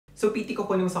So PT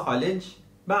kukunin mo sa college?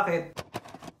 Bakit?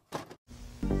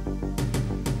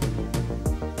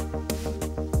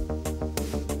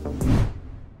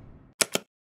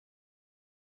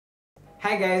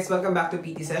 Hi guys! Welcome back to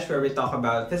PT Sesh, where we talk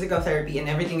about physical therapy and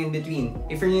everything in between.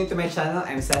 If you're new to my channel,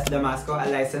 I'm Sesh, a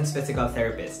licensed physical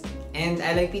therapist. And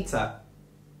I like pizza.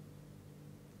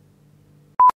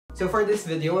 So for this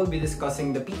video, we'll be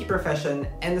discussing the PT profession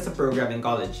and as a program in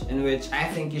college, in which I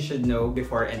think you should know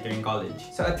before entering college.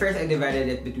 So at first, I divided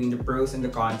it between the pros and the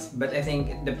cons, but I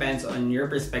think it depends on your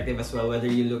perspective as well, whether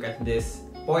you look at this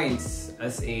points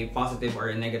as a positive or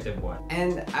a negative one.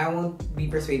 And I won't be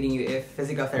persuading you if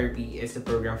physical therapy is the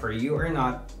program for you or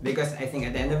not, because I think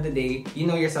at the end of the day, you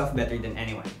know yourself better than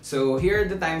anyone. So here are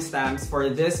the timestamps for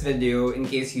this video in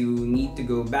case you need to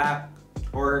go back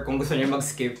or kung gusto niyo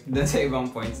mag-skip dun sa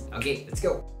ibang points. Okay, let's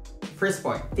go! First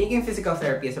point, taking physical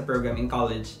therapy as a program in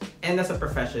college and as a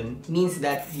profession means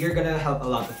that you're gonna help a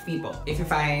lot of people. If you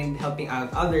find helping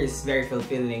out others very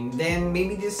fulfilling, then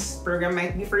maybe this program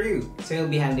might be for you. So you'll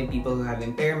be handling people who have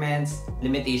impairments,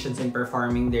 limitations in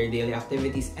performing their daily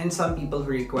activities, and some people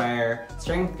who require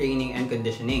strength training and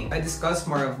conditioning. I discussed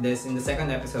more of this in the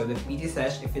second episode of PT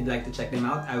Sesh. If you'd like to check them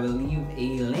out, I will leave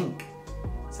a link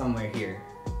somewhere here.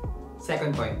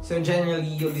 Second point, so generally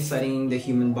you'll be studying the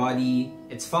human body,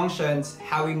 its functions,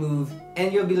 how we move, and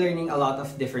you'll be learning a lot of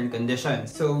different conditions.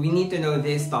 So we need to know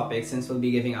this topic since we'll be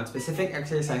giving out specific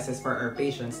exercises for our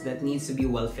patients that needs to be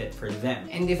well fit for them.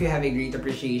 And if you have a great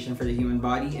appreciation for the human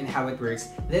body and how it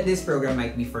works, then this program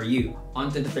might be for you.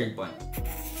 On to the third point.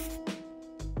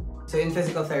 So in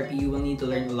physical therapy, you will need to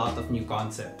learn a lot of new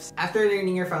concepts. After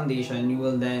learning your foundation, you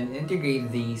will then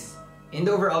integrate these in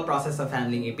the overall process of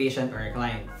handling a patient or a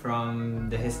client, from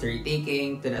the history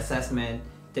taking, to the assessment,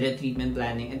 to the treatment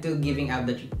planning, until giving out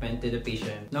the treatment to the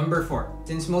patient. Number 4,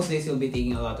 since most days you'll be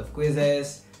taking a lot of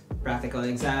quizzes, practical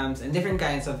exams, and different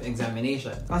kinds of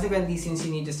examination. Consequently, since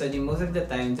you need to study most of the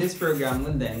time, this program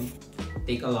will then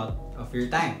take a lot of your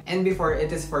time. And before, it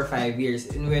is for 5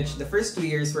 years, in which the first 2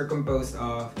 years were composed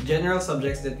of general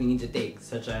subjects that we need to take,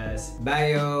 such as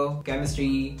bio,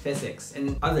 chemistry, physics,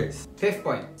 and others. Fifth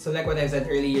point, so like what I said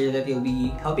earlier, that you'll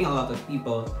be helping a lot of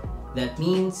people. That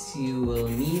means you will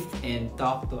meet and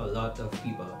talk to a lot of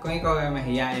people. Kung ikaw ay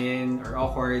mahiyain or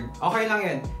awkward, okay lang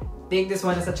yun. Take this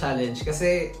one as a challenge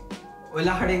kasi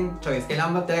wala ka ring choice.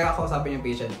 Kailangan mo talaga kausapin yung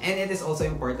patient. And it is also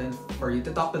important for you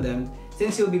to talk to them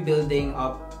since you'll be building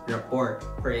up rapport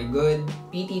for a good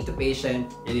PT to patient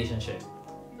relationship.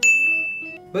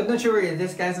 But don't you worry,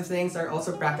 these kinds of things are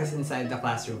also practiced inside the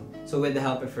classroom. So with the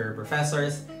help of your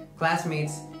professors,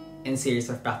 classmates, and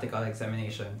series of practical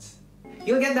examinations,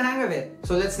 you'll get the hang of it.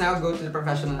 So let's now go to the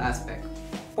professional aspect.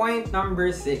 Point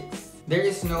number 6. There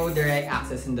is no direct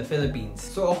access in the Philippines.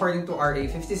 So according to RA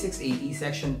 5680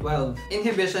 Section 12,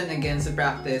 inhibition against the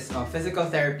practice of physical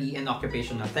therapy and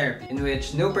occupational therapy, in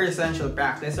which no person shall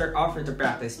practice or offer to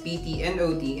practice PT and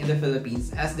OT in the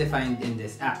Philippines as defined in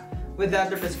this Act, without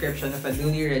the prescription of a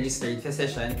duly registered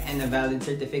physician and a valid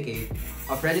certificate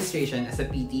of registration as a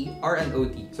PT or an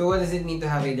OT. So what does it mean to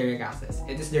have a direct access?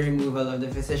 It is the removal of the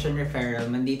physician referral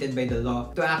mandated by the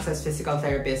law to access physical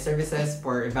therapist services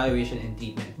for evaluation and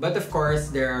treatment. But of course,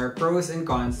 there are pros and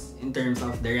cons in terms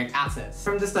of direct access.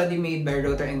 From the study made by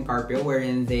Rota and Carpio,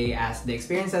 wherein they asked the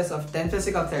experiences of 10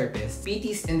 physical therapists,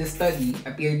 PTs in the study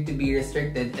appeared to be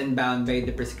restricted and bound by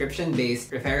the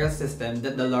prescription-based referral system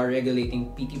that the law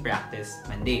regulating PT practice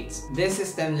mandates. This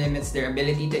system limits their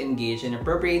ability to engage in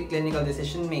appropriate clinical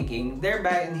decision-making,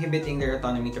 thereby inhibiting their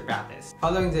autonomy to practice.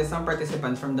 Following this, some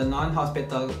participants from the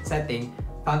non-hospital setting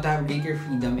found to have greater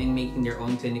freedom in making their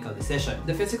own clinical decision.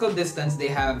 The physical distance they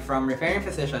have from referring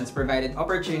physicians provided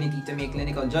opportunity to make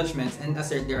clinical judgments and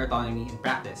assert their autonomy in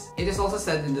practice. It is also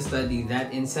said in the study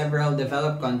that in several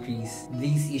developed countries,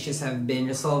 these issues have been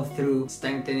resolved through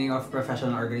strengthening of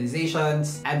professional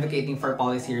organizations, advocating for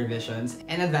policy revisions,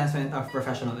 and advancement of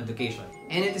professional education.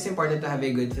 And it is important to have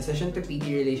a good physician-to-PT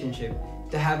relationship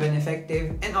to have an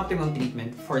effective and optimal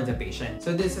treatment for the patient.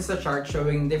 So this is a chart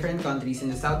showing different countries in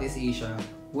the Southeast Asia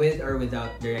with or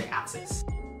without direct access.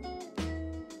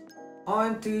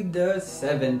 On to the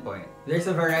 7th point. There's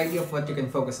a variety of what you can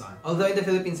focus on. Although in the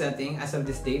Philippine setting, as of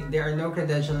this date, there are no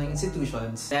credentialing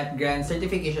institutions that grant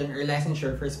certification or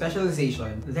licensure for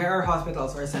specialization, there are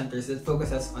hospitals or centers that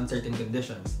focuses on certain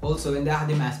conditions. Also, in the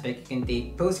academic aspect, you can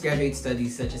take postgraduate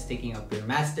studies such as taking up your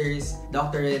master's,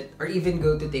 doctorate, or even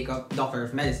go to take up Doctor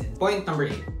of Medicine. Point number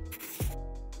 8.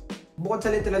 Bukod sa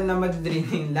literal na madidrain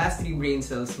yung last 3 brain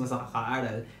cells mo sa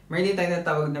kakaaral, meron din tayong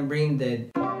natawag na brain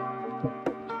dead.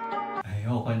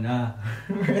 Ayoko na.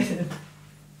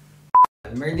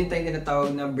 Meron din tayong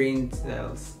tinatawag na brain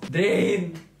cells.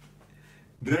 Drain!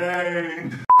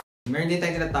 Dang! Meron din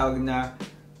tayong tinatawag na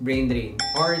brain drain,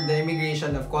 or the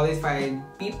immigration of qualified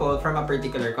people from a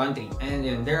particular country. And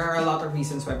yun, there are a lot of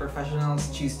reasons why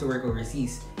professionals choose to work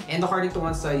overseas. And according to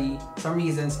one study, some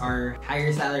reasons are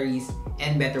higher salaries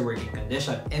and better working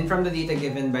conditions. And from the data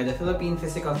given by the Philippine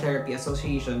Physical Therapy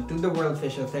Association to the World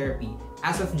Physiotherapy,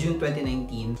 as of June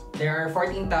 2019, there are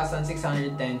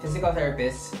 14,610 physical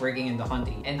therapists working in the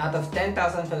country. And out of 10,000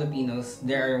 Filipinos,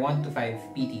 there are 1 to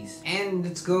 5 PTs. And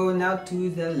let's go now to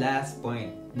the last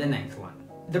point, the 9th one.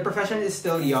 The profession is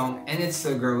still young and it's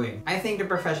still growing. I think the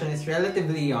profession is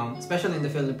relatively young, especially in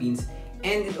the Philippines,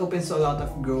 and it opens to a lot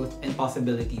of growth and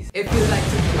possibilities. If you like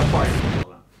to be a part,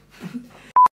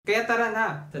 kaya tara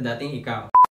na sa dating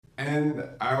ikaw. And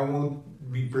I won't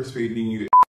be persuading you.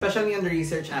 Especially on the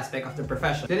research aspect of the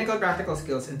profession. Clinical practical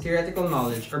skills and theoretical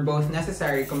knowledge are both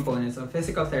necessary components of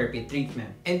physical therapy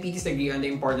treatment, and PTs agree on the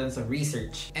importance of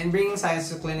research. And bringing science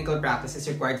to clinical practice is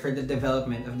required for the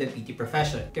development of the PT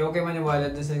profession. Kaya huwag kayo maniwala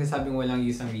dun sa nasabing walang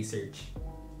use ang research.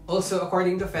 Also,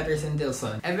 according to Fetters and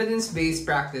Tilson, evidence-based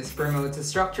practice promotes a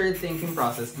structured thinking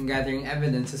process in gathering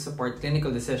evidence to support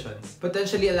clinical decisions,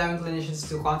 potentially allowing clinicians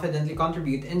to confidently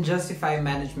contribute and justify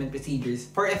management procedures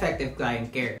for effective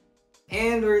client care.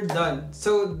 And we're done.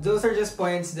 So those are just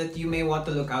points that you may want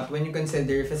to look out when you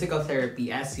consider physical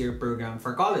therapy as your program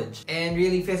for college. And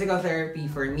really, physical therapy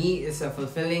for me is a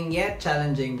fulfilling yet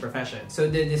challenging profession.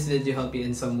 So did this video help you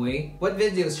in some way? What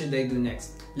videos should I do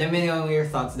next? Let me know your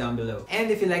thoughts down below. And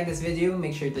if you like this video,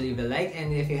 make sure to leave a like,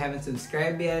 and if you haven't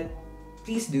subscribed yet,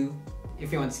 please do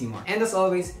if you want to see more. And as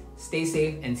always, stay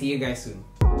safe and see you guys soon.